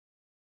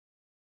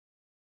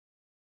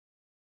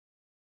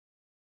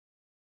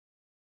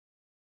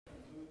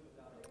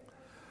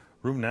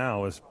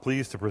RheumNow is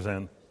pleased to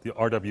present the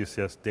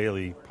RWCS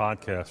Daily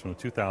podcast from the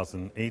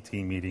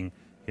 2018 meeting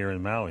here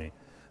in Maui.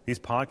 These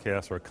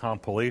podcasts are a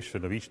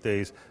compilation of each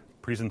day's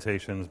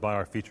presentations by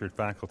our featured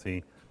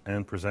faculty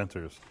and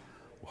presenters.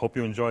 Hope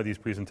you enjoy these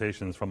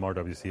presentations from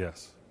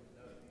RWCS.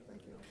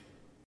 Thank you.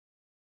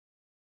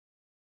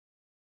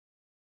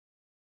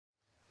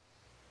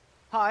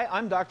 Hi,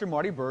 I'm Dr.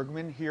 Marty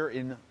Bergman here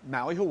in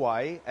Maui,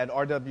 Hawaii at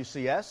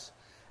RWCS.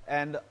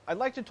 And I'd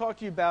like to talk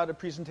to you about a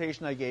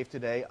presentation I gave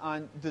today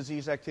on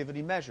disease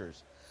activity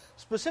measures.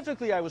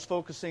 Specifically, I was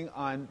focusing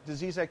on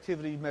disease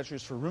activity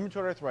measures for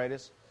rheumatoid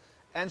arthritis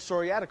and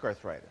psoriatic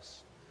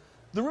arthritis.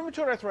 The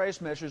rheumatoid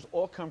arthritis measures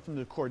all come from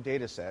the core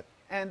data set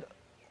and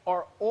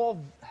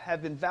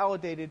have been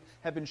validated,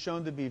 have been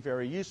shown to be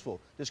very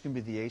useful. This can be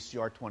the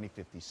ACR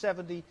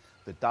 2050-70,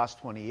 the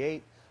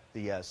DAS28,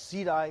 the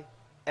CDAI,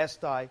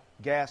 SDAI,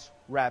 GAS,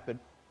 RAPID.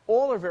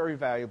 All are very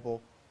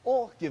valuable.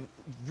 All give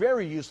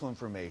very useful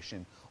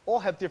information, all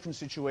have different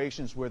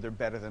situations where they're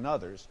better than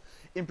others.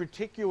 In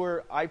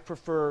particular, I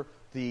prefer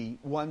the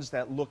ones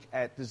that look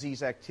at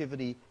disease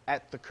activity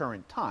at the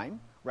current time,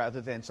 rather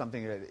than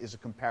something that is a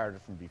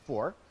comparative from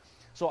before.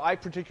 So I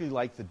particularly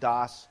like the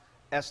DAS,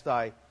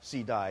 SDAI,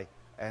 CDAI,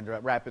 and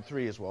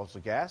RAPID-3 as well as the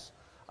GAS.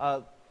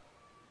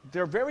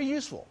 They're very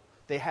useful.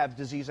 They have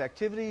disease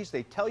activities,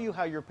 they tell you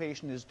how your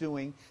patient is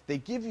doing, they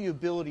give you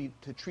ability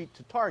to treat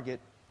to target,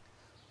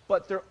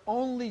 but they're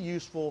only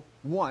useful,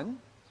 one,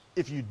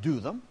 if you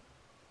do them,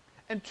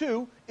 and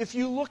two, if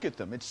you look at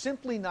them. It's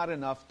simply not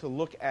enough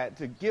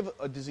to give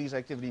a disease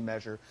activity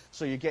measure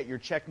so you get your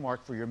check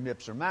mark for your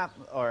MIPS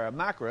or a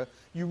MACRA.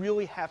 You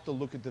really have to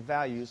look at the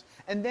values,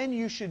 and then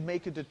you should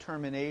make a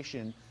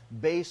determination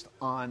based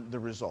on the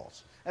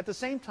results. At the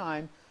same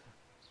time,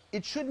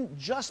 it shouldn't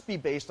just be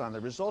based on the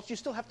results. You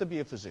still have to be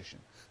a physician.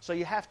 So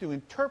you have to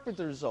interpret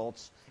the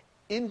results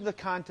in the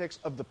context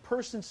of the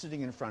person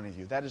sitting in front of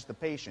you, that is the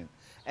patient.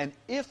 And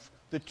if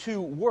the two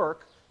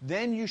work,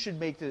 then you should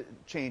make the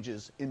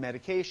changes in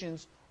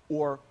medications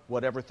or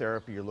whatever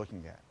therapy you're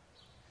looking at.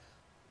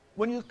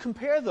 When you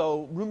compare,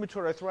 though,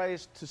 rheumatoid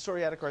arthritis to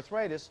psoriatic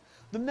arthritis,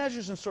 the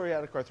measures in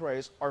psoriatic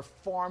arthritis are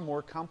far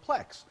more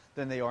complex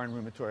than they are in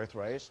rheumatoid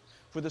arthritis,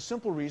 for the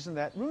simple reason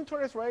that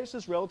rheumatoid arthritis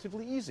is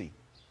relatively easy.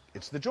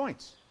 It's the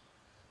joints.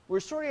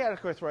 Whereas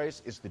psoriatic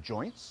arthritis is the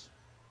joints,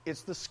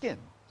 it's the skin,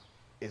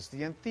 it's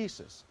the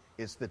enthesis,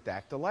 it's the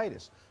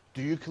dactylitis.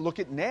 Do you look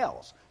at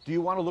nails? Do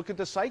you want to look at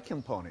the site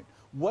component?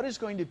 What is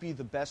going to be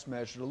the best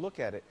measure to look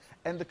at it?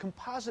 And the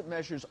composite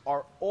measures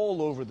are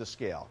all over the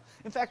scale.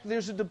 In fact,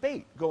 there's a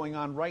debate going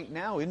on right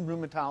now in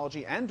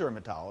rheumatology and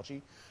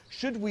dermatology.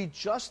 Should we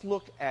just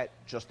look at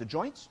just the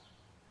joints?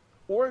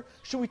 Or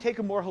should we take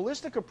a more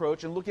holistic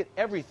approach and look at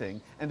everything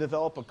and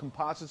develop a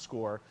composite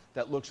score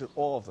that looks at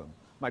all of them?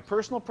 My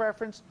personal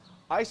preference,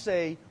 I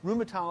say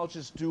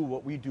rheumatologists do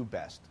what we do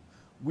best.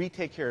 We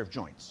take care of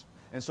joints.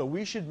 And so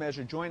we should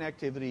measure joint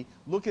activity,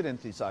 look at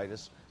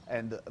enthesitis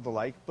and the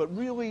like, but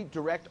really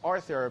direct our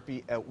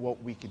therapy at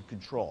what we can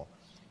control.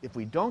 If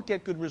we don't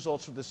get good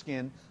results for the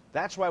skin,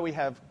 that's why we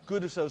have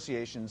good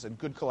associations and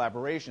good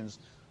collaborations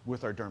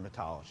with our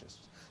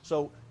dermatologists.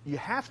 So you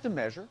have to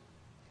measure.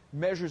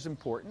 Measure is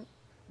important.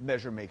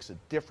 Measure makes a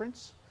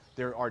difference.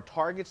 There are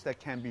targets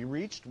that can be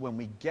reached when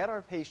we get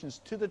our patients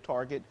to the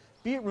target,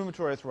 be it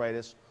rheumatoid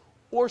arthritis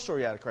or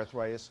psoriatic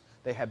arthritis.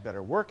 They have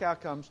better work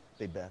outcomes,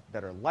 they have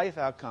better life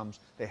outcomes,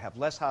 they have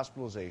less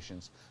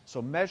hospitalizations. So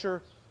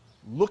measure,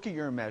 look at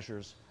your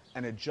measures,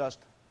 and adjust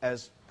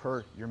as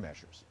per your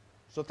measures.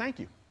 So thank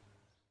you.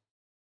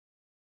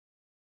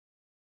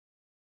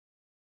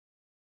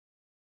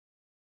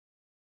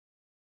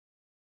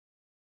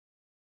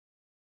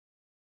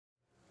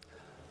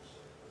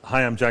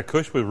 Hi, I'm Jack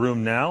Cush with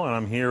RheumNow, and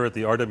I'm here at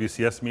the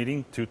RWCS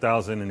meeting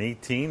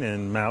 2018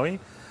 in Maui.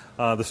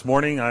 This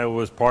morning I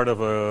was part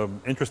of an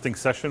interesting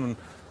session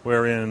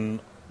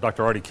wherein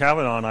Dr. Artie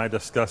Cavanaugh and I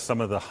discussed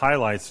some of the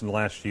highlights in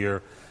last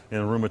year in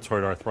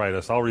rheumatoid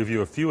arthritis. I'll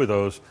review a few of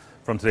those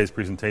from today's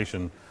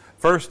presentation.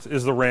 First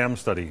is the RAM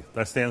study.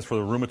 That stands for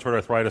the Rheumatoid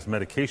Arthritis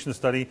Medication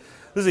Study.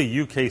 This is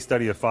a UK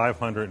study of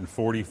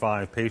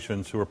 545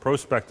 patients who were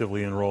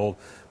prospectively enrolled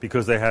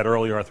because they had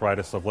early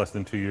arthritis of less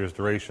than 2 years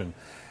duration.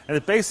 And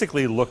it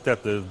basically looked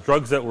at the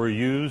drugs that were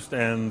used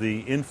and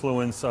the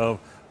influence of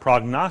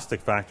prognostic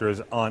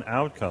factors on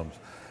outcomes.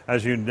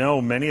 As you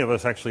know, many of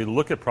us actually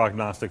look at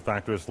prognostic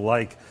factors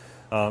like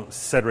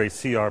SED rate,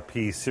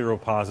 CRP,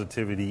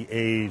 seropositivity,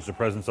 age, the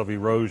presence of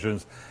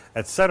erosions,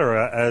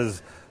 etc.,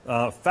 as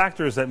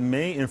factors that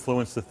may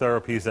influence the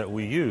therapies that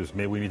we use.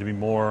 Maybe we need to be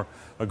more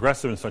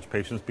aggressive in such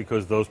patients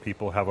because those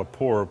people have a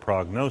poorer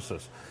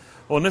prognosis.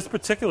 Well, in this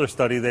particular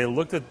study, they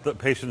looked at the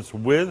patients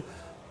with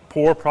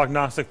poor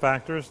prognostic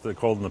factors. They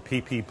called them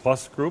the PP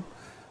plus group,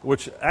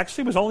 which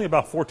actually was only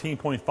about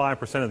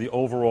 14.5% of the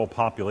overall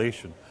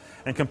population,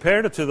 and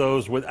compared it to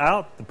those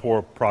without the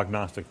poor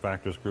prognostic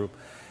factors group.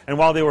 And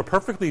while they were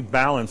perfectly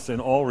balanced in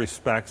all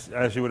respects,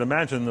 as you would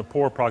imagine, the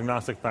poor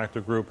prognostic factor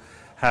group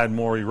had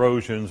more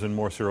erosions and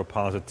more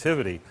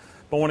seropositivity.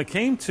 But when it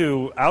came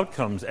to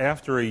outcomes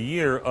after a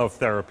year of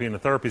therapy, and the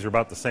therapies are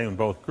about the same in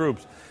both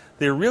groups,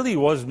 there really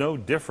was no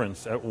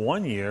difference at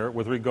 1 year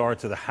with regard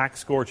to the HAQ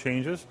score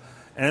changes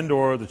and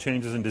or the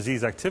changes in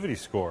disease activity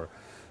score,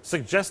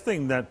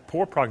 suggesting that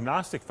poor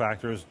prognostic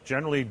factors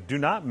generally do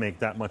not make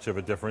that much of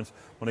a difference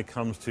when it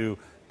comes to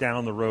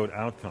down the road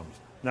outcomes.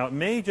 Now, it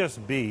may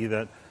just be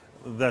that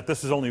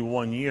this is only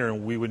 1 year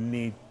and we would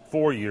need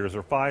 4 years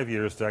or 5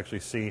 years to actually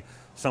see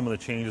some of the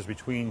changes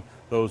between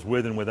those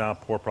with and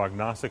without poor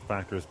prognostic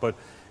factors. But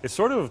it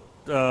sort of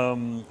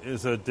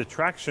is a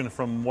detraction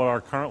from what our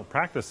current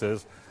practice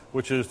is,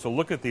 which is to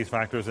look at these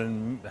factors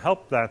and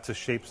help that to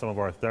shape some of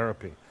our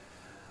therapy.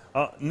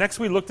 Next,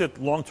 we looked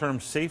at long-term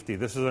safety.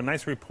 This is a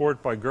nice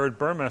report by Gerd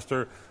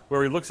Burmester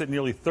where he looks at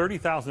nearly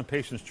 30,000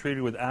 patients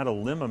treated with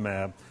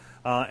adalimumab,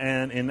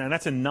 and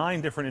that's in 9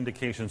 different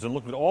indications, and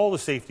looked at all the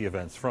safety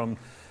events from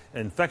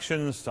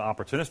infections to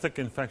opportunistic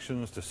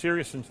infections to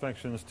serious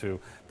infections to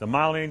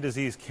demyelinating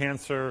disease,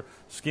 cancer,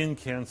 skin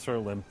cancer,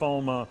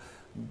 lymphoma,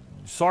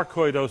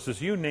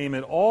 sarcoidosis, you name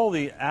it, all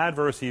the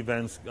adverse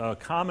events,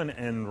 common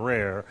and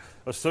rare,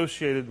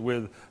 associated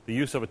with the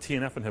use of a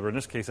TNF inhibitor, in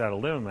this case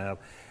adalimumab,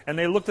 and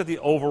they looked at the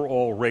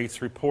overall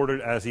rates reported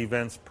as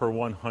events per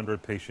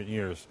 100 patient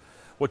years.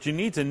 What you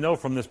need to know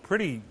from this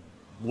pretty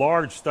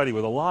large study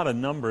with a lot of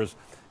numbers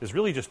is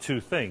really just 2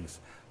 things: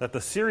 that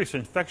the serious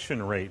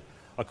infection rate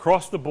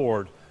across the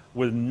board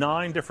with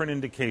 9 different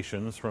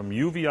indications, from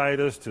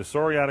uveitis to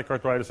psoriatic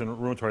arthritis and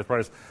rheumatoid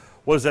arthritis,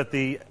 was that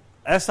the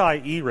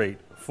SIE rate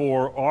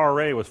for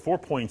RA was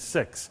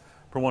 4.6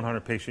 per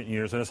 100 patient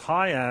years, and as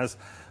high as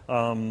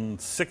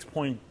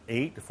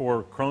 6.8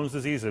 for Crohn's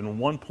disease and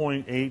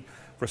 1.8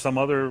 for some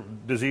other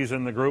disease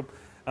in the group.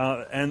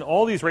 And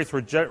all these rates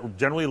were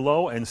generally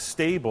low and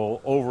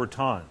stable over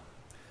time.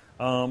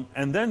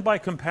 And then by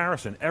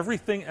comparison,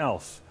 everything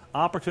else,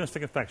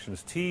 opportunistic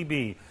infections,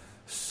 TB,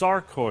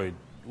 sarcoid,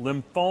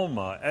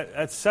 lymphoma,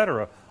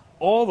 etc.,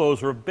 all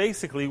those were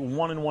basically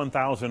 1 in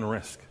 1,000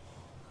 risk.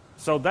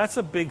 So that's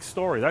a big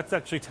story. That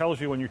actually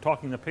tells you, when you're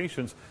talking to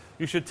patients,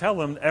 you should tell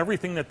them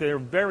everything that they're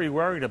very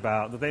worried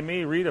about, that they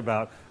may read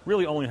about,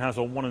 really only has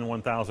a 1 in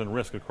 1,000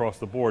 risk across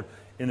the board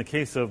in the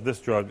case of this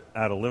drug,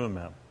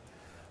 adalimumab.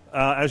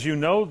 As you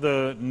know,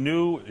 the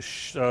new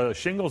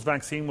shingles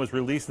vaccine was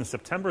released in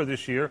September of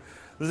this year.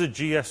 This is a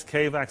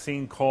GSK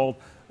vaccine called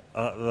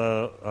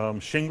the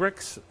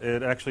Shingrix.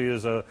 It actually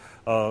is a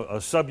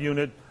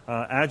subunit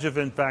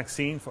adjuvant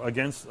vaccine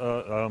against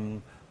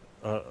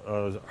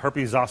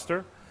herpes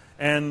zoster.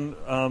 And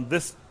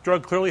this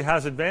drug clearly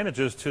has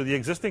advantages to the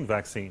existing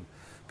vaccine.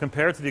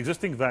 Compared to the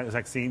existing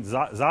vaccine,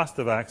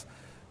 Zostavax,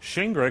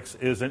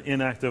 Shingrix is an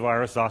inactive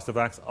virus,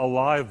 Zostavax a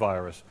live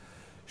virus.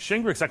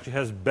 Shingrix actually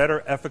has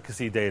better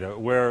efficacy data,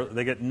 where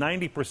they get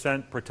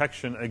 90%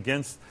 protection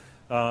against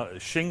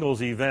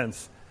shingles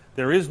events.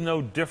 There is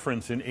no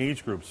difference in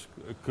age groups,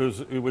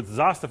 because with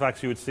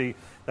Zostavax you would see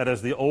that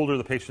as the older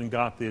the patient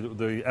got,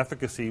 the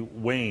efficacy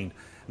waned.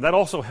 And that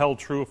also held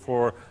true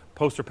for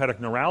postherpetic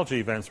neuralgia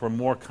events, were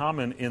more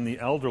common in the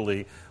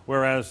elderly,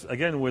 whereas,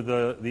 again, with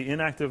the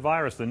inactive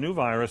virus, the new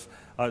virus,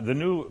 the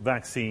new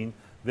vaccine,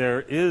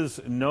 there is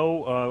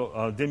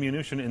no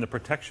diminution in the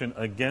protection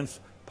against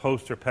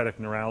postherpetic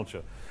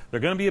neuralgia. They're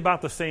going to be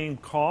about the same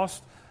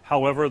cost.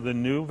 However, the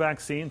new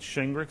vaccine,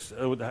 Shingrix,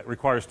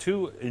 requires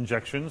 2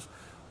 injections,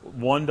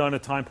 one done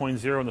at time point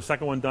 0 and the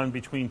second one done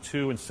between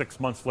 2 and 6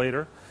 months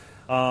later.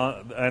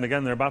 And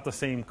again, they're about the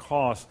same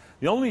cost.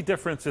 The only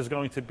difference is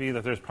going to be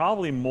that there's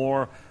probably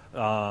more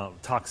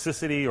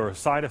toxicity or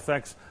side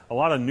effects, a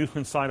lot of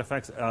nuisance side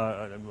effects,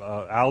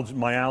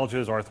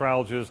 myalgias,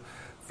 arthralgias,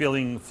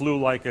 feeling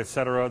flu-like,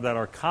 etc., that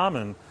are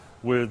common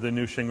with the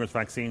new Shingrix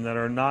vaccine that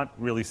are not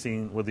really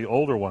seen with the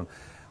older one.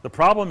 The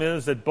problem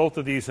is that both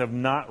of these have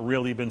not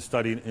really been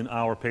studied in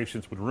our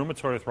patients with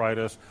rheumatoid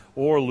arthritis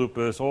or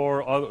lupus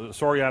or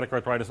psoriatic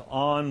arthritis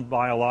on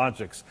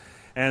biologics.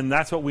 And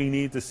that's what we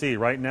need to see.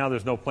 Right now,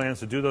 there's no plans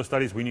to do those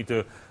studies. We need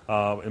to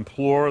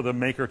implore the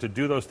maker to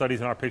do those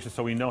studies in our patients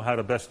so we know how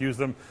to best use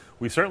them.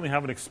 We certainly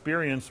have an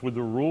experience with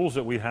the rules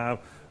that we have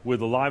with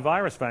the live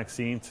virus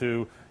vaccine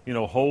to,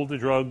 hold the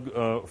drug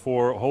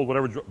hold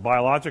whatever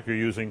biologic you're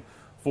using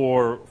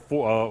for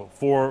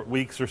 4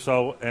 weeks or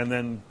so, and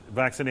then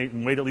vaccinate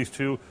and wait at least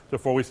 2 to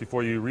 4 weeks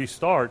before you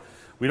restart.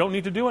 We don't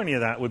need to do any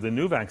of that with the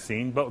new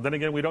vaccine, but then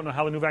again, we don't know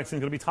how the new vaccine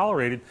is going to be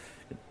tolerated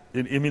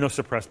in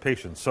immunosuppressed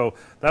patients. So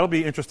that'll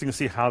be interesting to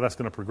see how that's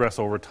going to progress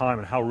over time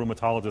and how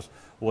rheumatologists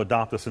will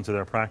adopt this into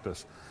their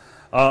practice.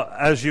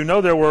 As you know,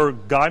 there were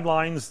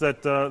guidelines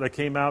that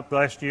came out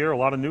last year, a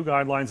lot of new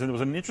guidelines, and there was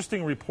an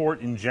interesting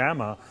report in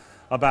JAMA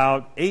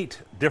about 8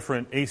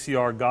 different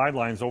ACR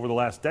guidelines over the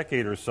last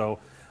decade or so,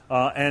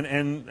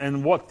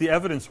 and what the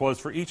evidence was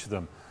for each of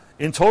them.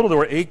 In total, there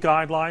were 8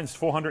 guidelines,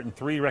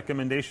 403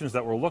 recommendations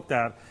that were looked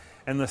at,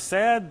 and the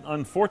sad,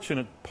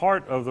 unfortunate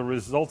part of the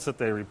results that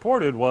they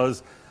reported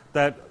was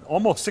that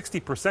almost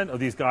 60% of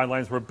these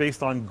guidelines were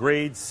based on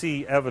grade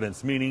C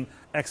evidence, meaning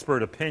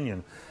expert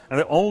opinion, and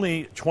that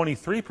only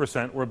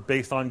 23% were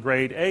based on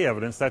grade A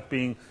evidence, that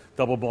being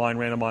double-blind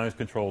randomized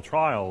controlled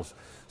trials.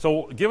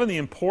 So given the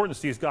importance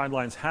these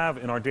guidelines have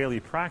in our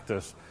daily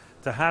practice,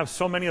 to have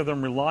so many of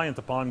them reliant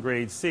upon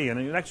grade C. And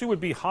it actually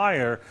would be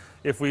higher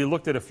if we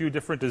looked at a few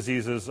different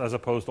diseases as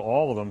opposed to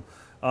all of them.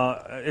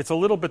 It's a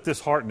little bit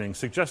disheartening,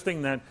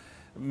 suggesting that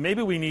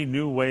maybe we need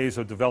new ways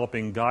of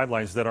developing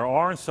guidelines that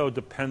aren't so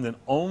dependent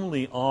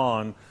only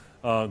on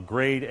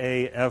grade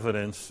A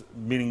evidence,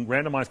 meaning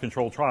randomized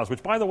controlled trials,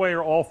 which, by the way,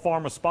 are all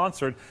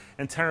pharma-sponsored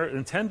and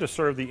tend to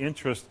serve the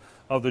interest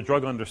of the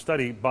drug under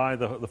study by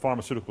the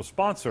pharmaceutical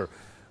sponsor.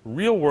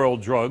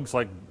 Real-world drugs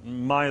like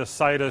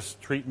myositis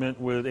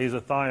treatment with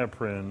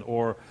azathioprine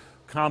or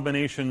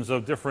combinations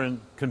of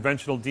different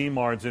conventional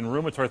DMARDs in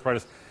rheumatoid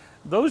arthritis,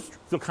 those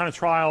the kind of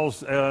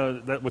trials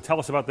that would tell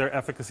us about their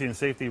efficacy and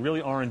safety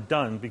really aren't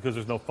done because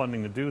there's no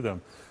funding to do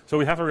them. So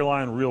we have to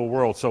rely on real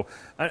world. So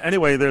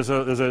anyway, there's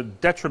a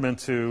detriment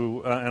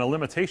to and a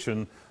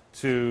limitation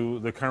to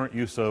the current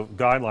use of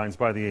guidelines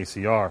by the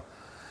ACR.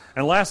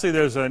 And lastly,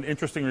 there's an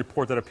interesting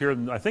report that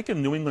appeared, I think,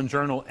 in New England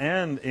Journal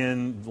and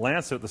in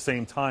Lancet at the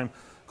same time,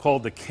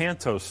 called the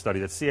CANTOS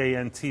study. That's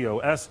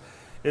CANTOS.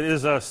 It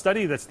is a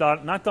study that's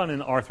not done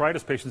in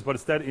arthritis patients, but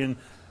instead in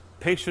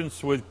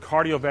patients with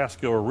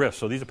cardiovascular risk.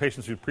 So these are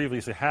patients who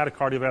previously had a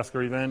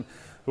cardiovascular event,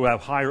 who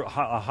have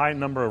a high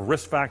number of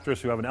risk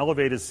factors, who have an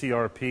elevated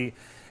CRP,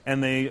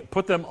 and they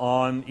put them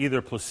on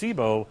either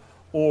placebo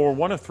or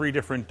one of 3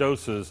 different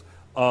doses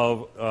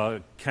of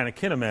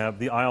canakinumab,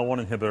 the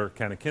IL-1 inhibitor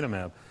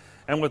canakinumab.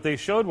 And what they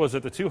showed was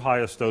that the 2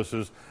 highest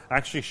doses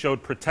actually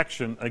showed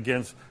protection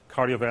against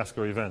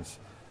cardiovascular events.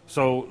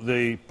 So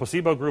the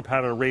placebo group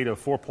had a rate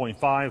of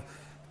 4.5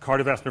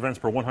 cardiovascular events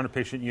per 100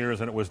 patient years,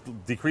 and it was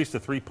decreased to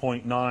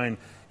 3.9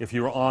 if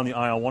you were on the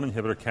IL-1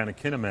 inhibitor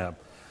canakinumab.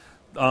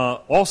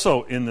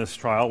 Also in this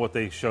trial, what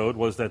they showed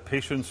was that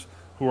patients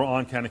who were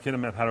on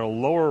canakinumab had a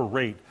lower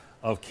rate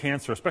of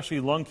cancer, especially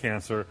lung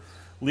cancer,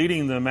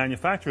 leading the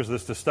manufacturers of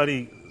this to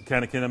study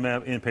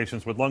canakinumab in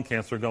patients with lung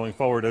cancer going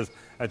forward as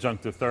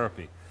adjunctive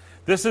therapy.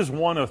 This is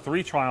one of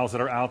 3 trials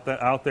that are out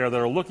there that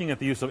are looking at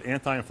the use of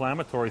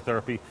anti-inflammatory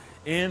therapy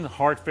in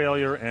heart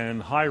failure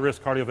and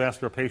high-risk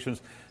cardiovascular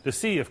patients to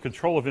see if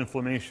control of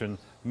inflammation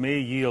may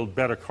yield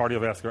better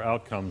cardiovascular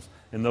outcomes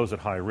in those at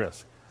high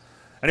risk.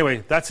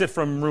 Anyway, that's it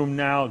from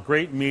RheumNow.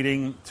 Great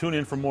meeting. Tune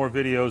in for more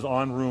videos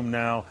on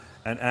RheumNow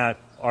and at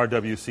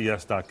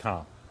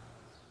rwcs.com.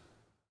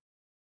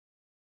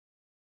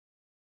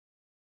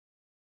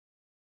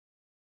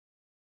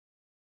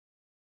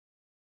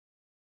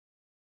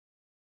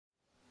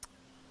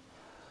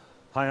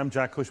 Hi, I'm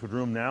Jack Cush with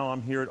RheumNow.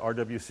 I'm here at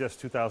RWCS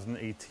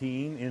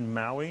 2018 in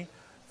Maui.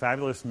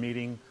 Fabulous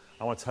meeting.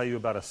 I want to tell you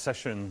about a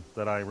session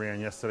that I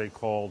ran yesterday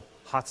called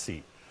Hot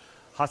Seat.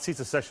 Hot Seat's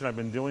a session I've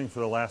been doing for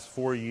the last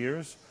 4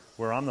 years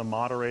where I'm the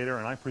moderator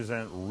and I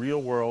present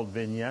real-world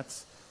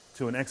vignettes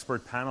to an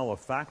expert panel of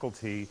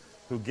faculty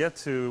who get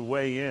to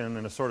weigh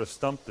in a sort of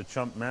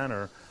stump-the-chump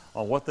manner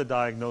on what the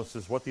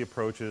diagnosis, what the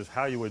approach is,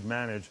 how you would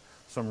manage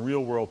some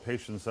real-world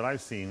patients that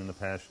I've seen in the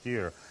past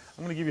year.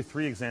 I'm going to give you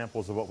 3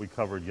 examples of what we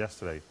covered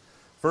yesterday.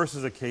 First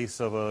is a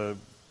case of a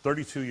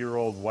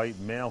 32-year-old white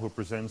male who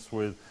presents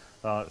with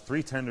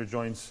 3 tender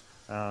joints,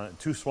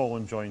 2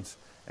 swollen joints,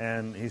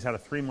 and he's had a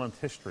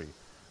 3-month history.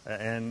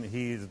 And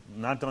he's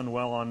not done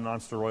well on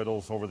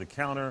nonsteroidals over the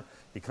counter.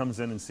 He comes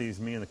in and sees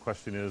me, and the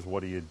question is, what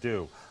do you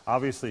do?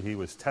 Obviously, he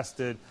was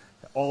tested.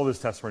 All of his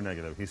tests were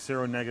negative. He's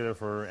seronegative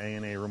for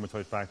ANA,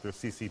 rheumatoid factor,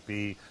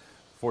 CCP,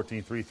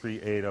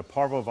 14-338,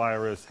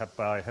 parvovirus, Hep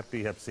B, Hep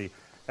B, Hep C.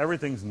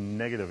 Everything's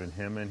negative in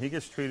him, and he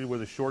gets treated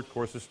with a short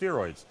course of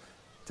steroids.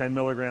 10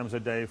 milligrams a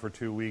day for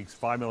 2 weeks,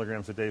 5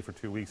 milligrams a day for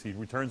 2 weeks. He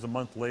returns a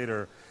month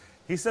later.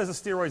 He says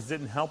the steroids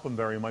didn't help him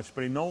very much,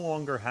 but he no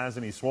longer has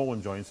any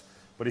swollen joints,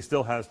 but he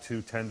still has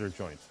 2 tender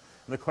joints.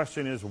 And the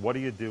question is, what do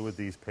you do with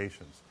these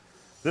patients?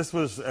 This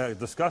was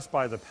discussed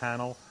by the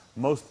panel.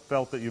 Most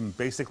felt that you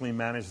basically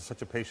manage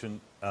such a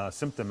patient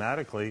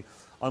symptomatically,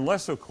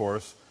 unless, of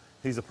course,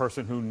 he's a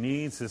person who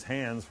needs his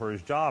hands for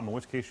his job, in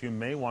which case you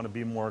may want to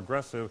be more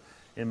aggressive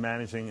in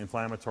managing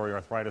inflammatory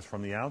arthritis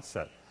from the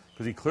outset,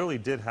 because he clearly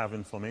did have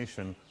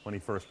inflammation when he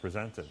first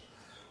presented.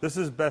 This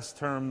is best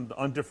termed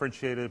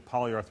undifferentiated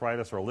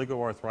polyarthritis or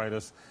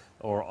oligoarthritis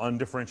or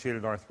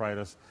undifferentiated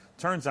arthritis.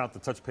 Turns out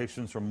that such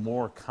patients are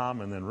more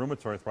common than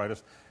rheumatoid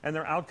arthritis, and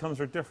their outcomes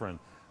are different.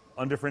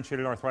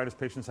 Undifferentiated arthritis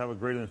patients have a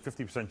greater than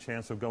 50%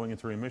 chance of going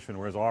into remission,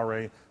 whereas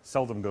RA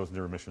seldom goes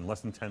into remission, less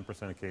than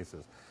 10% of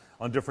cases.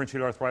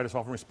 Undifferentiated arthritis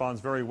often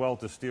responds very well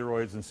to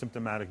steroids and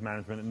symptomatic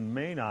management and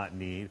may not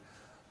need,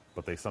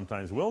 but they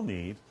sometimes will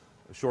need,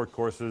 short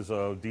courses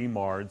of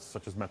DMARDs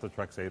such as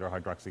methotrexate or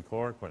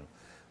hydroxychloroquine.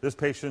 This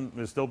patient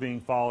is still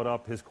being followed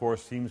up. His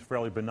course seems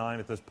fairly benign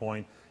at this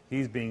point.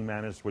 He's being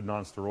managed with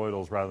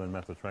nonsteroidals rather than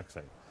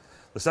methotrexate.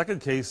 The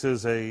second case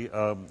is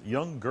a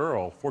young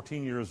girl,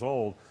 14 years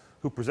old,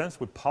 who presents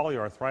with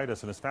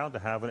polyarthritis and is found to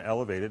have an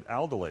elevated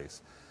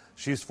aldolase.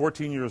 She's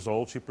 14 years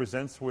old. She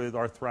presents with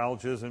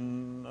arthralgias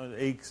and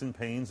aches and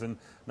pains and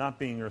not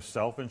being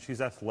herself, and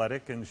she's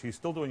athletic and she's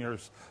still doing her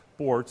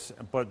sports,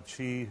 but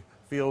she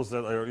feels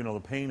that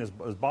the pain is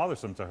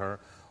bothersome to her.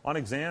 On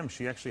exam,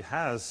 she actually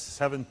has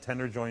 7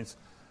 tender joints,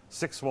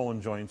 6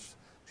 swollen joints.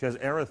 She has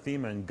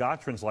erythema and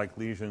Gottron's-like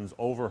lesions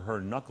over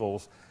her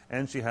knuckles,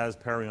 and she has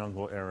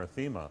periungual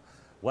erythema.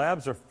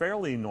 Labs are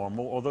fairly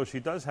normal, although she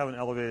does have an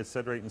elevated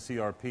sed rate in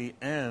CRP,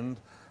 and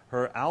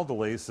her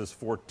aldolase is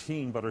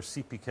 14, but her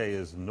CPK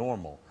is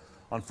normal.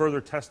 On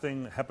further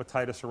testing,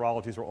 hepatitis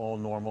serologies are all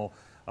normal.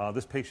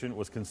 This patient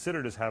was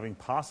considered as having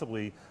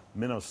possibly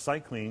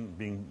minocycline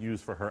being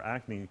used for her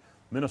acne.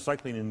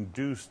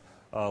 Minocycline-induced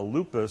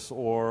lupus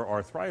or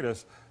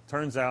arthritis.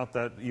 Turns out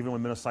that even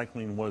when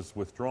minocycline was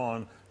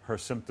withdrawn, her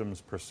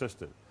symptoms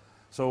persisted.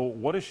 So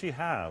what does she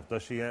have?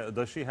 Does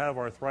she have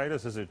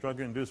arthritis? Is it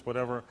drug-induced?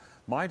 Whatever.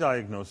 My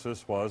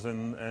diagnosis was,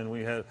 and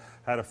we had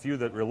a few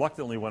that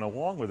reluctantly went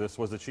along with this,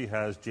 was that she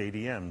has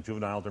JDM,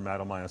 juvenile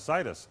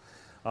dermatomyositis.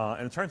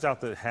 And it turns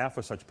out that half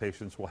of such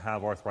patients will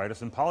have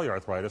arthritis and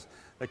polyarthritis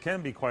that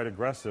can be quite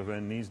aggressive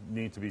and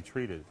need to be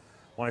treated.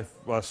 When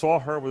I saw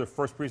her with her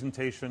first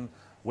presentation,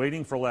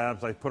 waiting for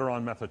labs, I put her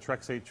on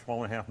methotrexate,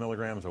 12.5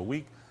 milligrams a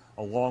week,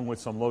 along with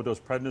some low-dose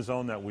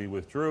prednisone that we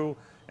withdrew.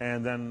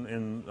 And then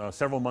in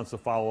several months of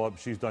follow-up,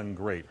 she's done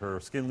great. Her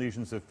skin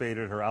lesions have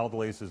faded, her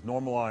aldolase is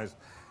normalized,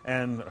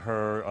 and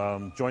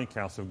her joint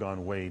counts have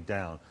gone way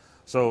down.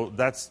 So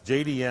that's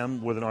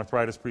JDM with an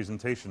arthritis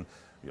presentation.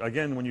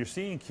 Again, when you're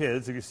seeing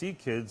kids, if you see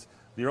kids,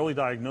 the early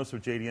diagnosis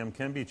of JDM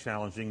can be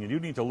challenging, and you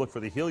need to look for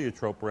the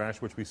heliotrope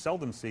rash, which we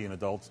seldom see in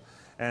adults,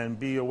 and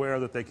be aware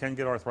that they can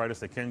get arthritis,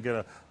 they can get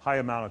a high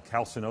amount of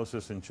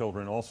calcinosis in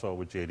children also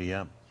with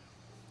JDM.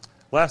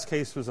 Last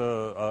case was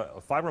a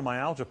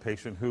fibromyalgia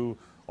patient who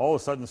all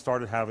of a sudden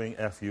started having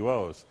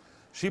FUOs.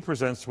 She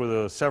presents with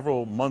a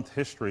several-month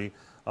history.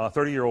 A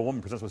 30-year-old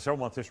woman presents with a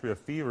several-month history of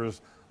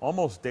fevers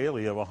almost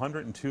daily of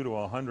 102 to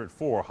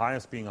 104,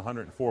 highest being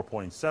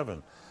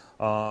 104.7.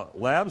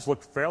 Labs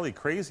looked fairly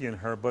crazy in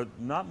her, but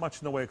not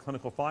much in the way of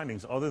clinical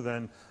findings other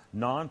than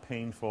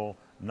non-painful,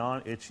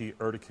 non-itchy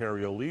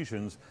urticarial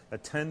lesions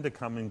that tend to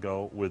come and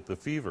go with the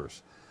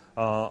fevers.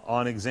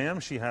 On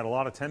exam, she had a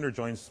lot of tender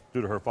joints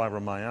due to her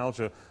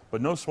fibromyalgia,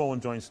 but no swollen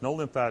joints, no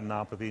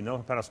lymphadenopathy, no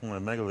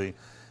hepatosplenomegaly.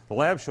 The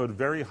lab showed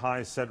very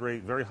high sed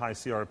rate, very high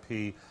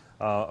CRP,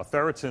 a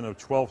ferritin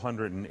of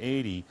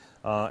 1,280,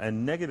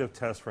 and negative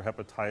tests for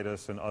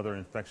hepatitis and other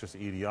infectious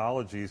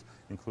etiologies,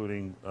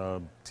 including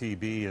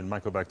TB and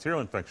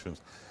mycobacterial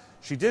infections.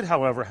 She did,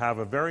 however, have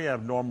a very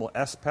abnormal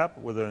SPEP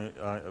with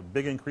a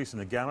big increase in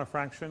the gamma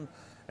fraction,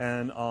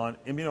 and on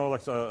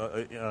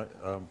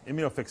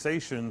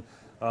immunofixation,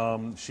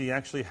 she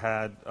actually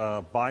had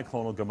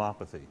biclonal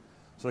gammopathy.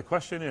 So the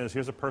question is,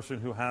 here's a person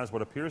who has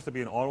what appears to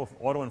be an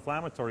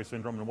autoinflammatory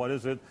syndrome, and what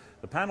is it?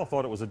 The panel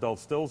thought it was adult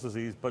Still's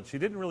disease, but she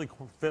didn't really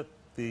fit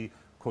the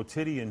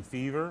quotidian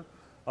fever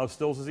of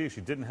Still's disease.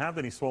 She didn't have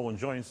any swollen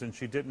joints, and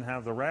she didn't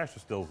have the rash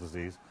of Still's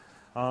disease.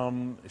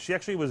 She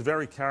actually was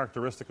very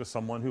characteristic of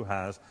someone who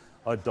has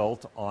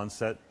adult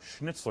onset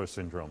Schnitzler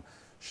syndrome.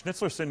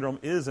 Schnitzler syndrome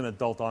is an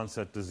adult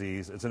onset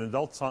disease. It's an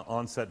adult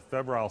onset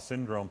febrile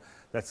syndrome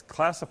that's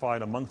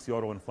classified amongst the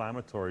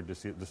autoinflammatory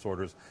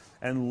disorders.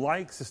 And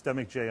like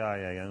systemic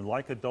JIA and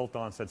like adult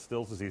onset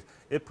Still's disease,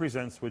 it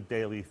presents with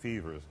daily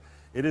fevers.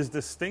 It is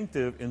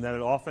distinctive in that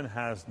it often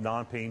has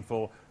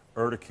non-painful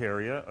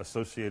urticaria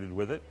associated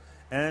with it,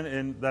 and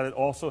in that it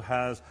also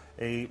has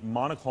a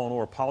monoclonal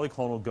or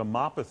polyclonal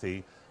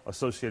gammopathy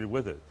associated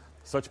with it.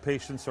 Such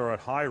patients are at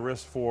high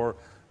risk for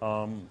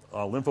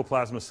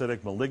lymphoplasmacytic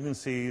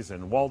malignancies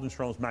and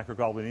Waldenstrom's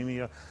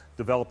macroglobulinemia,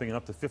 developing in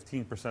up to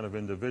 15% of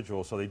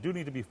individuals. So they do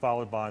need to be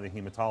followed by the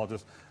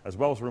hematologist as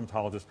well as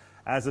rheumatologist.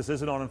 As this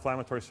is an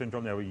autoinflammatory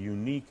syndrome, they have a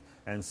unique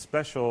and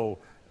special,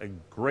 a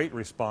great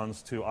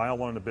response to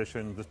IL-1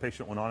 inhibition. This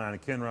patient went on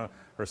anakinra.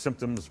 Her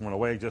symptoms went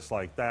away just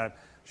like that.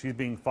 She's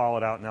being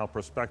followed out now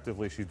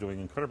prospectively. She's doing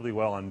incredibly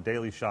well on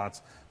daily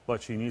shots,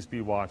 but she needs to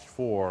be watched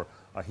for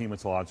a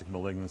hematologic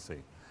malignancy.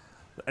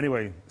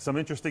 Anyway, some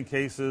interesting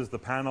cases. The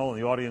panel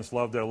and the audience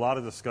loved it. A lot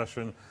of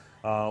discussion.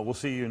 We'll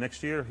see you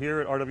next year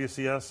here at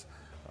RWCS.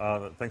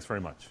 Thanks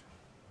very much.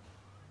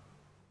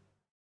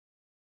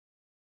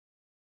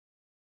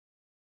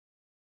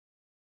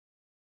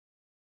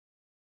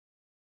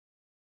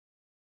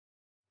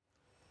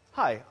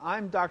 Hi,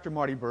 I'm Dr.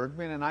 Marty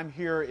Bergman, and I'm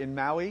here in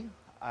Maui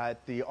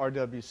at the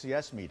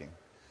RWCS meeting.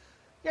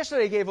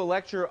 Yesterday I gave a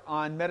lecture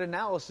on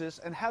meta-analysis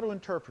and how to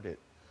interpret it.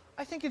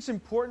 I think it's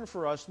important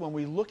for us when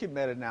we look at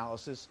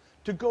meta-analysis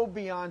to go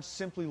beyond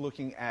simply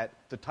looking at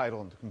the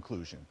title and the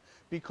conclusion,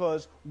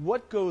 because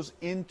what goes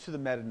into the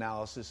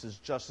meta-analysis is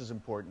just as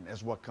important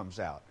as what comes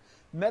out.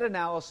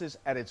 Meta-analysis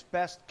at its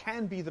best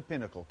can be the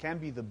pinnacle, can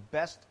be the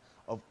best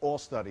of all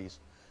studies,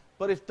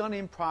 but if done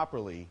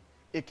improperly,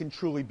 it can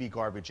truly be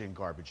garbage in,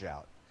 garbage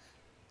out.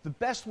 The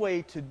best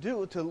way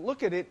to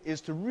look at it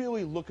is to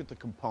really look at the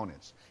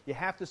components. You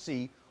have to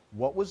see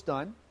what was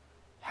done,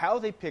 how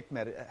they picked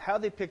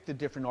the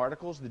different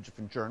articles, the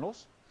different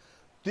journals.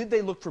 Did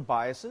they look for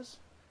biases?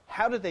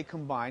 How did they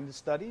combine the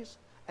studies?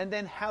 And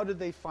then how did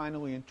they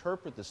finally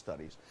interpret the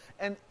studies?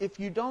 And if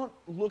you don't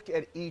look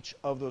at each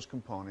of those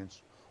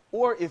components,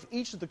 or if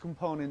each of the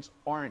components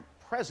aren't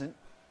present,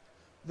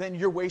 then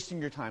you're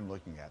wasting your time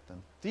looking at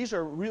them. These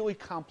are really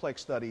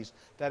complex studies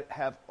that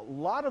have a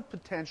lot of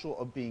potential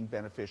of being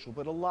beneficial,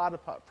 but a lot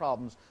of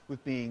problems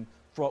with being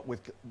fraught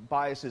with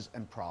biases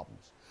and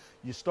problems.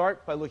 You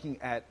start by looking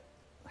at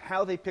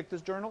how they picked the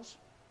journals,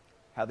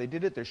 how they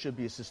did it. There should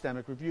be a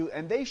systemic review,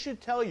 and they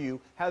should tell you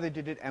how they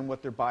did it and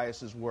what their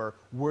biases were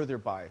their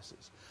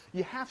biases.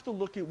 You have to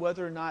look at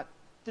whether or not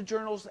the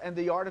journals and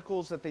the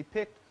articles that they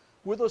picked,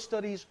 were those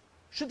studies,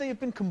 should they have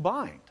been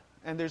combined?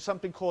 And there's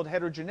something called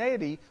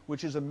heterogeneity,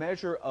 which is a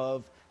measure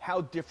of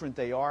how different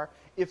they are.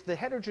 If the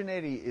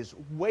heterogeneity is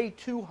way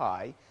too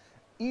high,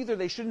 either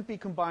they shouldn't be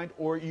combined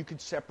or you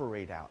could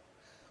separate out.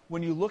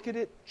 When you look at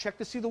it, check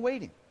to see the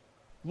weighting.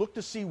 Look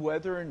to see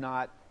whether or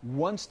not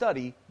one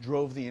study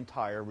drove the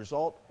entire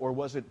result, or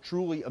was it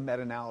truly a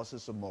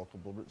meta-analysis of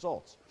multiple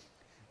results.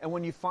 And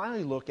when you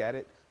finally look at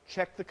it,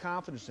 check the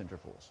confidence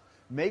intervals.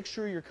 Make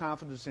sure your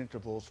confidence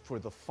intervals for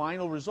the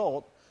final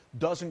result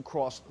doesn't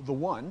cross the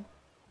 1,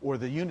 or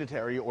the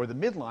unitary, or the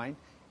midline.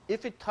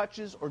 If it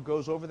touches or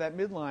goes over that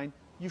midline,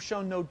 you've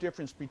shown no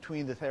difference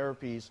between the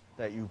therapies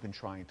that you've been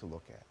trying to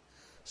look at.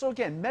 So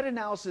again,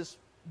 meta-analysis,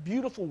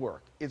 beautiful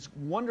work. It's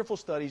wonderful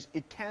studies.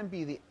 It can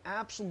be the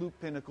absolute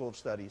pinnacle of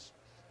studies.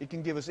 It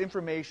can give us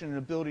information and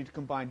ability to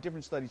combine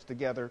different studies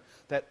together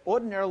that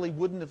ordinarily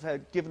wouldn't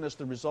have given us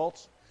the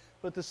results.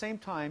 But at the same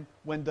time,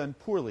 when done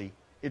poorly,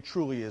 it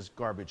truly is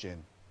garbage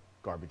in,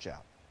 garbage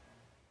out.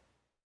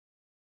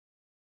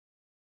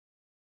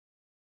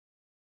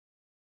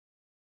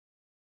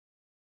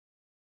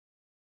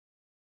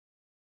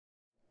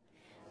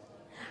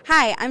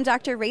 Hi, I'm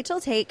Dr.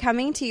 Rachel Tate,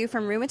 coming to you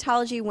from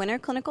Rheumatology Winter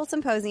Clinical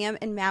Symposium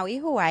in Maui,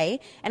 Hawaii,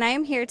 and I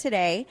am here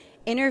today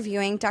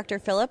interviewing Dr.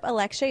 Philip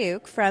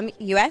Alexiuk from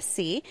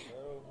USC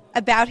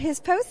about his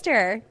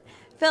poster.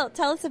 Phil,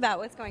 tell us about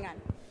what's going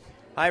on.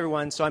 Hi,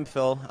 everyone. So I'm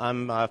Phil.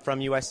 I'm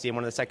from USC. I'm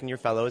one of the second-year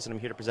fellows, and I'm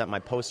here to present my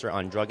poster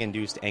on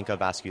drug-induced ANCA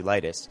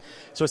vasculitis.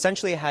 So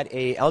essentially, I had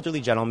an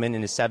elderly gentleman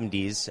in his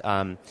 70s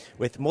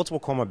with multiple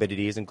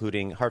comorbidities,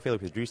 including heart failure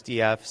with reduced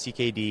DF,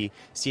 CKD,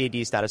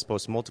 CAD status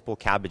post multiple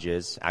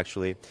cabbages,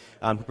 actually,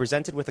 who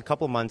presented with a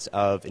couple months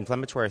of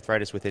inflammatory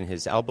arthritis within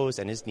his elbows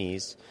and his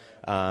knees,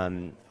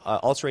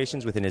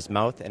 ulcerations within his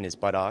mouth and his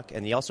buttock,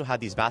 and he also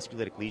had these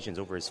vasculitic lesions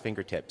over his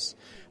fingertips.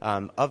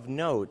 Of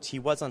note, he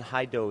was on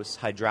high-dose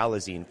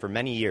hydralazine for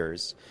many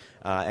years,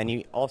 and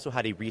he also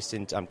had a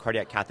recent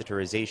cardiac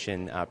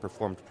catheterization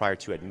performed prior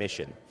to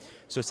admission.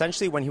 So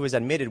essentially, when he was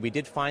admitted, we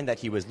did find that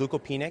he was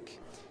leukopenic,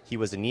 he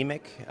was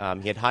anemic,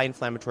 he had high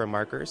inflammatory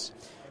markers.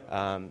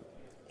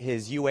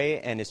 His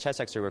UA and his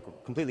chest X-ray were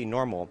completely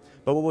normal,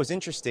 but what was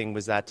interesting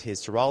was that his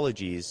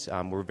serologies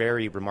were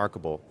very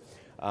remarkable.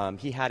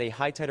 He had a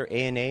high-titer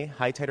ANA,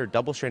 high-titer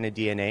double-stranded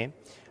DNA,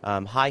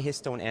 high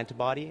histone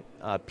antibody,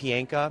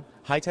 p-ANCA,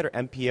 high-titer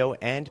MPO,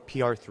 and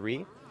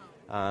PR3,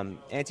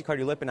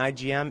 anticardiolipin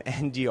IgM,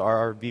 and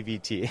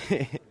DRRBVT.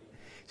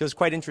 So it was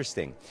quite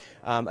interesting.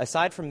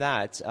 Aside from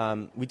that,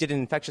 we did an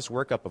infectious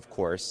workup, of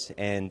course,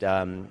 and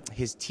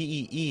his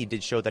TEE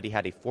did show that he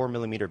had a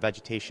 4-millimeter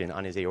vegetation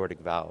on his aortic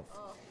valve.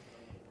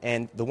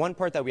 And the one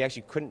part that we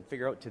actually couldn't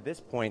figure out to this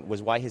point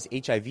was why his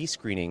HIV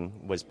screening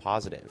was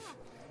positive.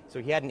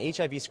 So he had an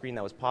HIV screen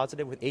that was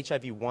positive with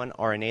HIV-1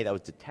 RNA that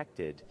was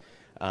detected,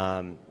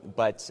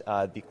 but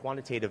the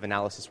quantitative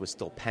analysis was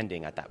still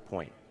pending at that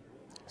point.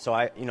 So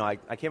I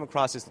came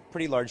across this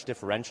pretty large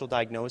differential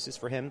diagnosis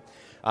for him.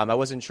 I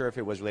wasn't sure if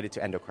it was related to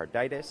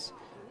endocarditis,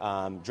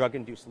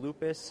 drug-induced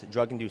lupus,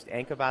 drug-induced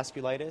ANCA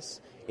vasculitis,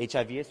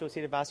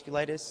 HIV-associated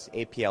vasculitis,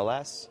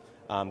 APLS,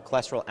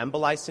 cholesterol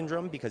emboli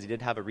syndrome, because he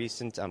did have a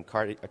recent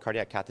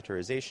cardiac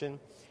catheterization,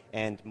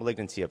 and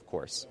malignancy, of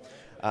course.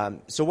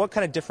 So what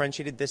kind of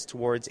differentiated this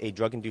towards a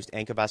drug-induced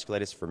ANCA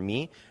vasculitis for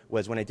me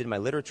was when I did my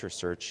literature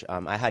search,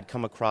 I had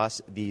come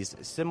across these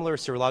similar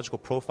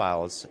serological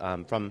profiles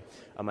from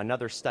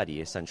another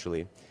study,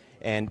 essentially.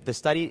 And the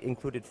study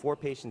included 4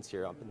 patients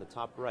here up in the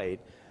top right,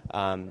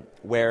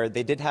 where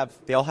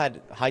they all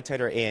had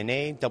high-titer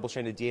ANA,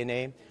 double-stranded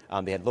DNA,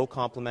 they had low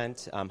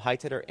complement,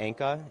 high-titer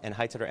ANCA, and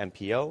high-titer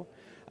MPO.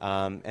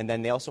 And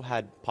then they also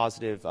had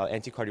positive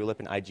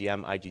anticardiolipin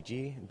IgM,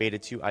 IgG,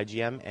 beta-2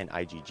 IgM, and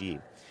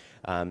IgG.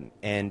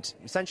 And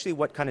essentially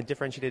what kind of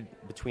differentiated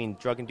between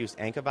drug-induced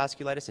ANCA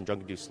vasculitis and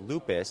drug-induced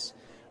lupus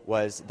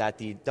was that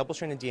the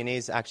double-stranded DNA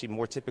is actually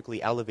more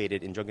typically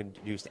elevated in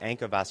drug-induced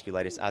ANCA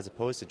vasculitis as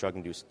opposed to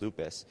drug-induced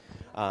lupus.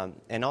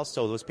 And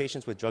also, those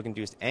patients with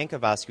drug-induced ANCA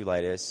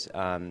vasculitis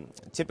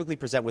typically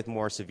present with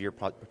more severe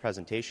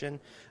presentation,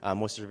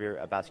 more severe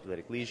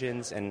vasculitic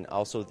lesions, and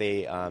also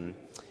they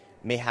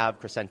may have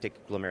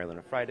crescentic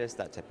glomerulonephritis,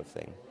 that type of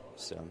thing.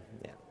 So,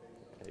 yeah.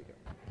 There you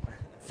go.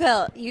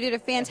 Phil, you did a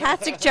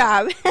fantastic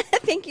job.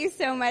 Thank you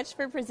so much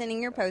for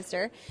presenting your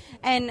poster.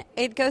 And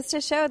it goes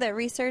to show that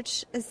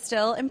research is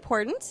still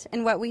important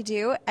in what we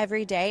do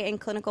every day in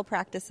clinical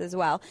practice as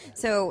well.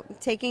 So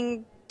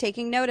taking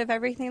taking note of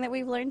everything that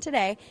we've learned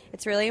today.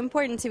 It's really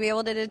important to be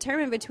able to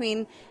determine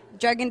between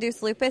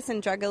drug-induced lupus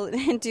and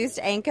drug-induced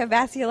ANCA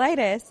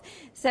vasculitis.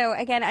 So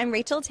again, I'm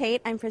Rachel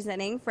Tate. I'm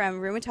presenting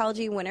from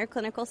Rheumatology Winter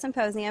Clinical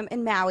Symposium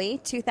in Maui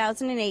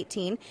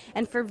 2018.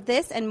 And for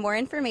this and more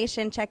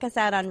information, check us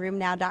out on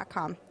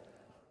rheumnow.com.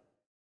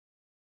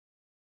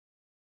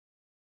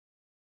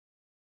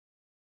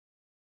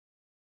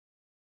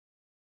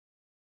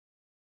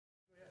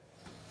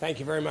 Thank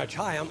you very much.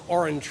 Hi, I'm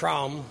Oren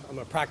Traum. I'm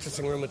a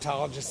practicing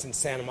rheumatologist in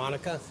Santa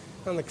Monica.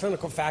 I'm on the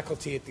clinical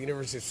faculty at the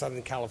University of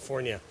Southern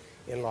California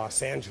in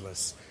Los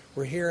Angeles.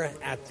 We're here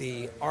at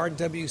the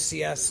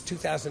RWCS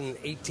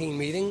 2018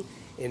 meeting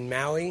in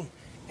Maui,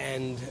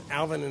 and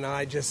Alvin and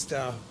I just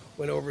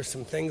went over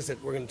some things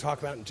that we're going to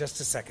talk about in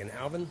just a second.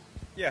 Alvin?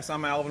 Yes,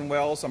 I'm Alvin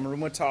Wells. I'm a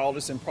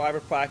rheumatologist in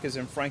private practice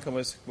in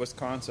Franklin,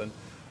 Wisconsin.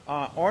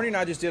 Arnie and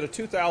I just did a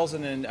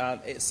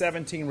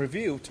 2017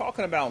 review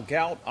talking about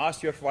gout,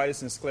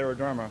 osteoarthritis, and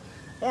scleroderma.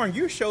 Arnie,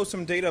 you showed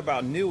some data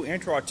about new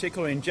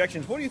intra-articular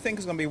injections. What do you think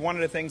is going to be one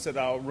of the things that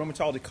our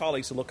rheumatology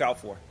colleagues should look out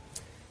for?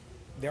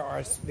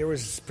 There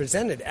was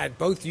presented at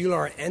both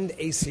EULAR and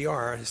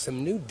ACR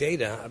some new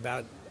data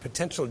about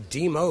potential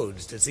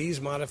DMODs,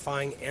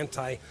 disease-modifying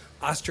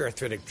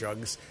anti-osteoarthritic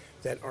drugs,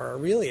 that are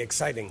really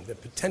exciting. The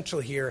potential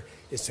here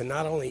is to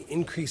not only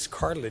increase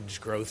cartilage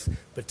growth,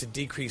 but to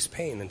decrease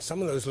pain. And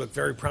some of those look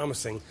very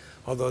promising,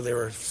 although they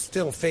were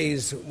still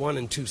phase 1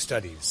 and 2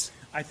 studies.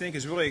 I think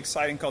it's really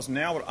exciting because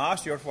now with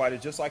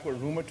osteoarthritis, just like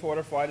with rheumatoid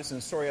arthritis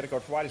and psoriatic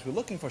arthritis, we're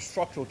looking for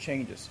structural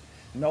changes.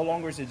 No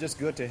longer is it just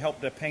good to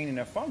help their pain and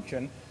their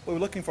function, but we're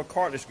looking for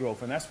cartilage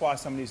growth, and that's why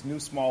some of these new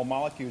small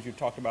molecules you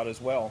talked about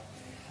as well.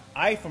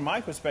 From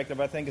my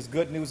perspective, I think it's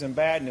good news and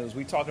bad news.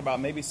 We talked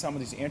about maybe some of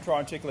these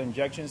intra-articular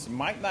injections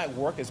might not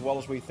work as well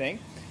as we think.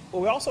 But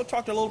we also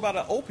talked a little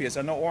about opiates.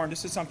 I know, Oren,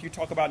 this is something you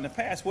talked about in the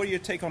past. What do you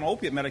take on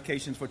opiate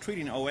medications for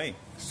treating OA?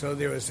 So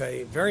there was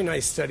a very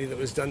nice study that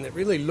was done that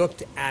really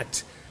looked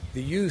at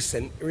the use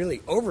and really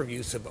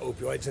overuse of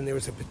opioids. And there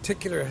was a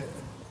particular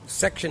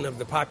section of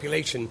the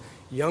population,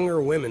 younger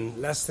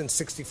women, less than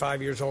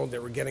 65 years old,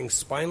 that were getting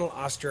spinal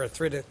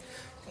osteoarthritic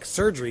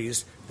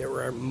surgeries that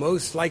were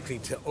most likely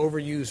to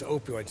overuse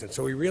opioids. And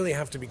so we really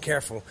have to be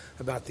careful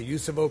about the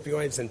use of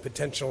opioids and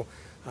potential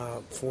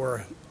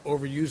for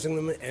overusing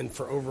them and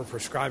for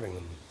overprescribing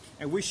them.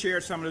 And we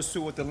shared some of this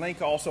too with the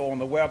link also on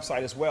the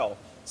website as well.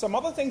 Some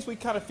other things we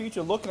kind of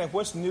feature looking at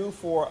what's new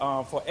for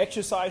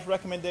exercise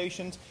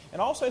recommendations,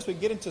 and also as we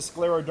get into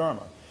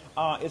scleroderma.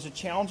 It's a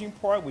challenging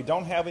part. We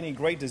don't have any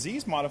great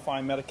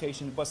disease-modifying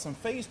medications, but some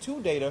phase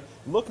 2 data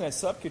looking at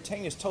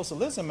subcutaneous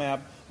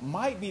tocilizumab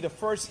might be the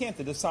first hint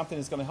that there's something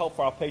that's going to help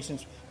for our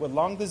patients with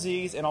lung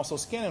disease and also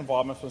skin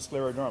involvement for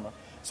scleroderma.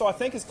 So I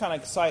think it's kind of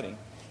exciting.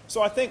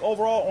 So I think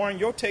overall, Oren,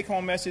 your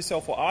take-home message, so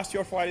for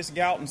osteoarthritis,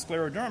 gout, and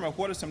scleroderma,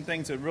 what are some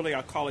things that really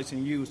our colleagues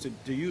can use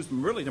to use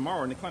them really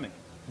tomorrow in the clinic?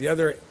 The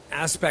other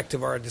aspect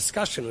of our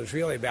discussion was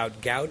really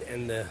about gout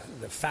and the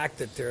fact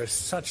that there is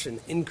such an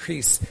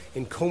increase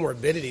in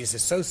comorbidities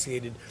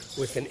associated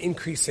with an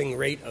increasing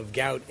rate of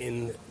gout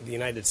in the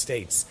United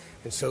States.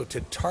 And so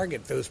to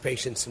target those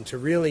patients and to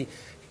really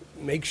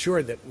make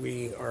sure that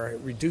we are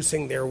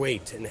reducing their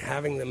weight and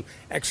having them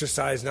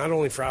exercise not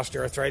only for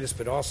osteoarthritis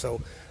but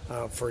also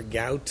for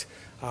gout,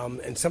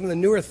 and some of the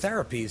newer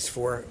therapies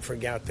for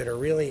gout that are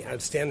really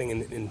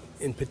outstanding,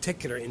 in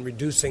particular in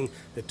reducing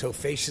the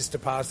tophaceous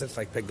deposits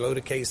like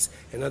pegloticase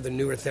and other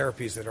newer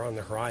therapies that are on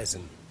the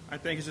horizon. I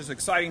think it's just an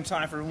exciting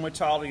time for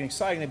rheumatology and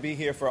exciting to be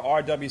here for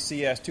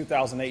RWCS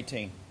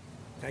 2018.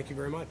 Thank you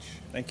very much.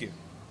 Thank you.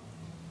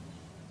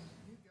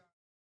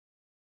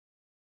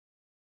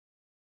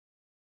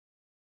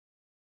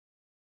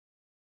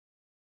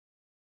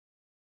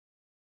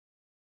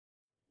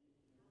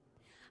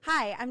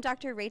 Hi, I'm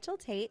Dr. Rachel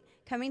Tate,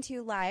 coming to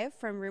you live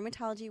from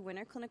Rheumatology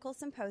Winter Clinical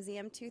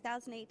Symposium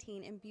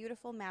 2018 in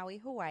beautiful Maui,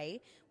 Hawaii.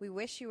 We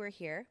wish you were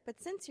here, but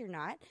since you're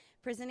not,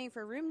 presenting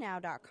for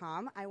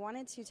rheumnow.com, I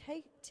wanted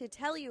to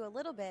tell you a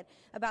little bit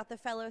about the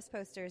Fellows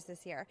posters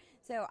this year.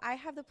 So I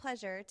have the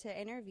pleasure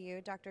to interview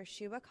Dr.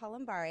 Shuba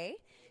Kalambare,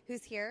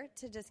 who's here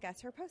to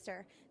discuss her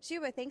poster.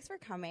 Shuba, thanks for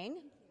coming.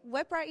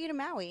 What brought you to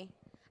Maui?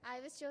 I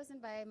was chosen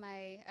by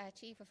my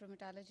chief of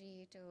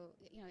rheumatology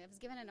I was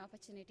given an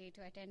opportunity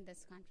to attend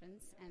this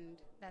conference, and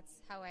that's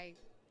how I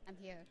am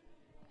here.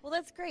 Well,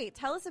 that's great.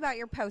 Tell us about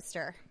your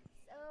poster.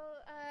 So,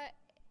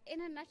 in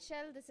a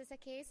nutshell, this is a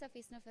case of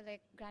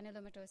eosinophilic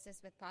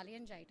granulomatosis with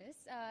polyangiitis.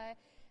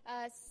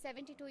 A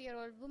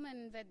 72-year-old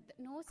woman with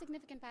no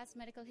significant past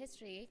medical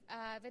history,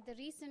 with the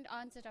recent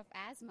onset of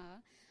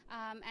asthma,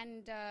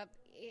 and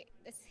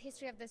this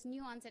history of this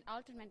new onset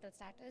altered mental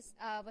status,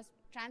 was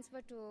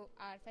transferred to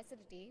our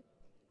facility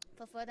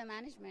for further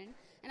management.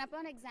 And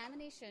upon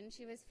examination,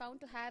 she was found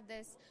to have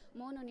this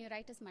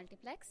mononeuritis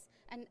multiplex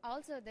and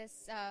also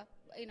this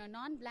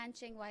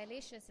non-blanching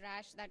violaceous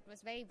rash that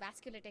was very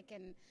vasculitic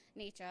in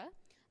nature.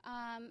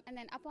 And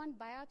then upon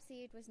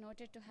biopsy, it was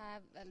noted to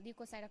have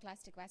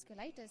leukocytoclastic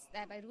vasculitis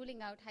thereby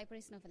ruling out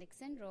hypereosinophilic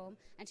syndrome.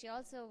 And she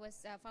also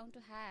was found to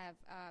have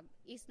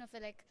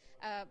eosinophilic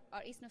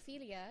or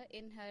eosinophilia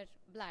in her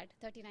blood,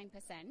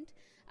 39%.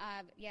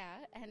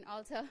 And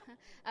also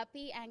a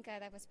P ANCA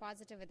that was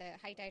positive with a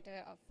high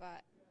titer of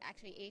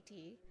actually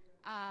 80.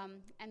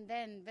 And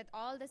then with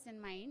all this in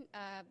mind,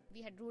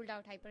 we had ruled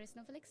out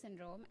hypereosinophilic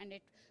syndrome, and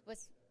it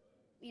was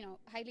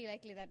highly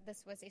likely that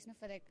this was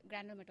eosinophilic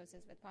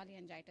granulomatosis with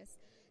polyangiitis.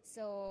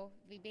 So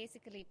we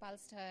basically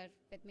pulsed her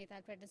with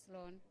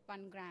methylprednisolone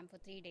 1 gram for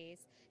 3 days.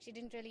 She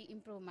didn't really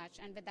improve much,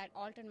 and with that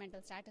altered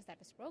mental status that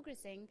was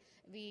progressing,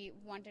 we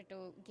wanted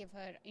to give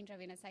her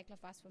intravenous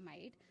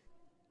cyclophosphamide.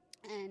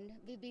 And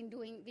we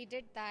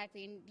did that.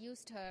 We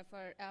induced her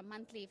for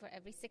monthly for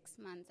every 6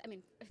 months.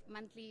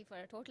 Monthly for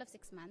a total of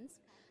 6 months,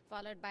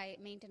 followed by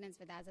maintenance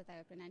with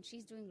azathioprine. And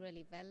she's doing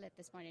really well at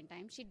this point in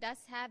time. She does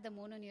have the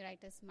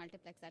mononeuritis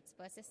multiplex that's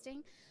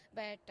persisting,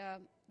 but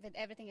with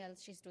everything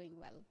else, she's doing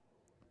well.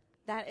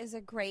 That is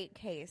a great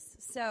case.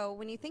 So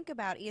when you think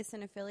about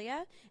eosinophilia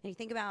and you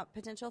think about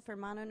potential for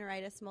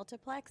mononeuritis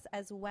multiplex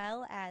as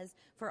well as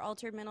for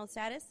altered mental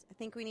status, I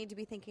think we need to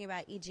be thinking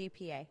about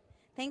EGPA.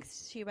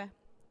 Thanks, Shubha.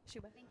 Thank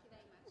you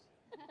very much.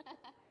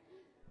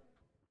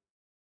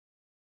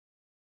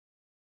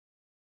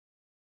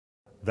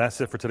 That's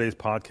it for today's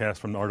podcast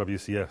from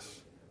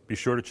RWCS. Be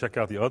sure to check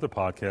out the other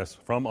podcasts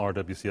from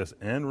RWCS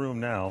and Room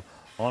Now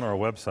on our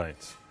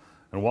websites.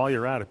 And while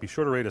you're at it, be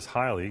sure to rate us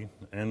highly.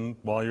 And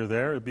while you're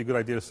there, it'd be a good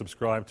idea to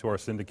subscribe to our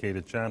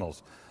syndicated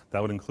channels.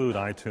 That would include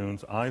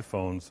iTunes,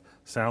 iPhones,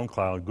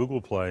 SoundCloud,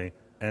 Google Play,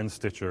 and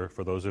Stitcher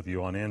for those of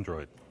you on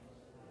Android.